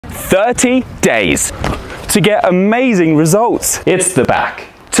30 days to get amazing results. It's the Back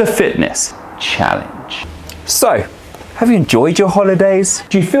to Fitness Challenge. So, have you enjoyed your holidays?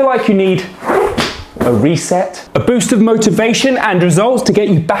 Do you feel like you need a reset, a boost of motivation and results to get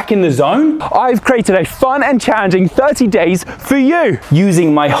you back in the zone? I've created a fun and challenging 30 days for you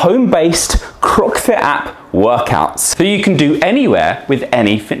using my home-based CrockFit app workouts, so you can do anywhere with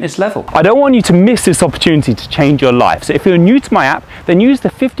any fitness level. I don't want you to miss this opportunity to change your life. So if you're new to my app, then use the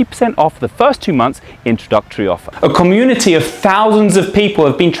 50% off the first 2 months introductory offer. A community of thousands of people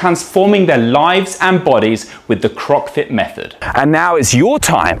have been transforming their lives and bodies with the CrockFit method. And now it's your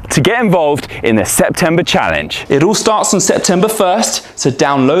time to get involved in the September challenge. It all starts on September 1st, so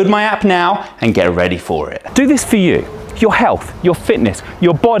download my app now and get ready for it. Do this for you, your health, your fitness,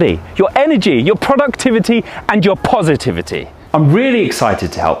 your body, your energy, your productivity, and your positivity. I'm really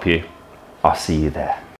excited to help you. I'll see you there.